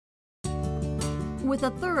With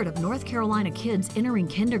a third of North Carolina kids entering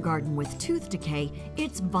kindergarten with tooth decay,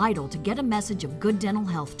 it's vital to get a message of good dental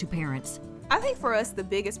health to parents. I think for us, the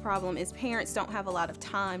biggest problem is parents don't have a lot of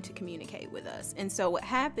time to communicate with us. And so what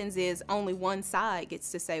happens is only one side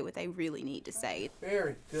gets to say what they really need to say.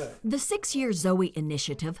 Very good. The 6-year ZOE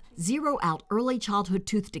initiative, Zero Out Early Childhood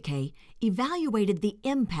Tooth Decay, evaluated the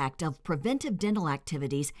impact of preventive dental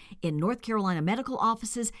activities in North Carolina medical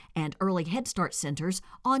offices and early Head Start centers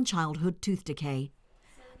on childhood tooth decay.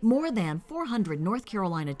 More than 400 North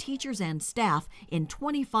Carolina teachers and staff in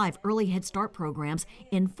 25 early Head Start programs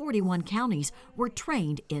in 41 counties were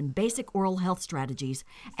trained in basic oral health strategies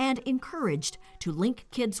and encouraged to link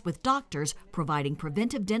kids with doctors providing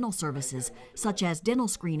preventive dental services, such as dental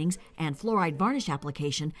screenings and fluoride varnish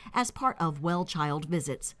application as part of well child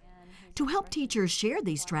visits. To help teachers share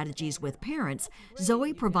these strategies with parents,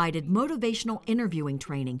 ZOE provided motivational interviewing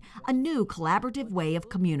training, a new collaborative way of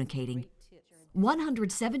communicating.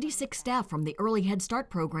 176 staff from the early Head Start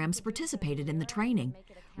programs participated in the training.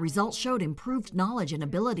 Results showed improved knowledge and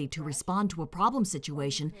ability to respond to a problem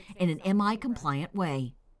situation in an MI-compliant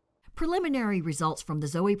way. Preliminary results from the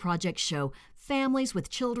ZOE project show families with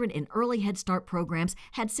children in early Head Start programs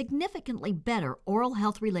had significantly better oral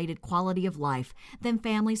health-related quality of life than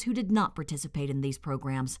families who did not participate in these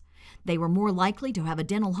programs. They were more likely to have a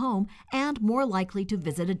dental home and more likely to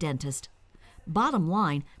visit a dentist. Bottom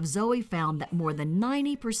line, ZOE found that more than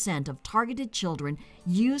 90% of targeted children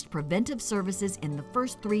used preventive services in the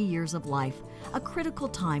first 3 years of life, a critical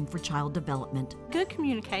time for child development. Good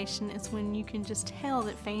communication is when you can just tell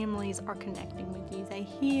that families are connecting with you. They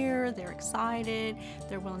hear, they're excited,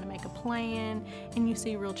 they're willing to make a plan, and you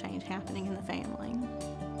see real change happening in the family.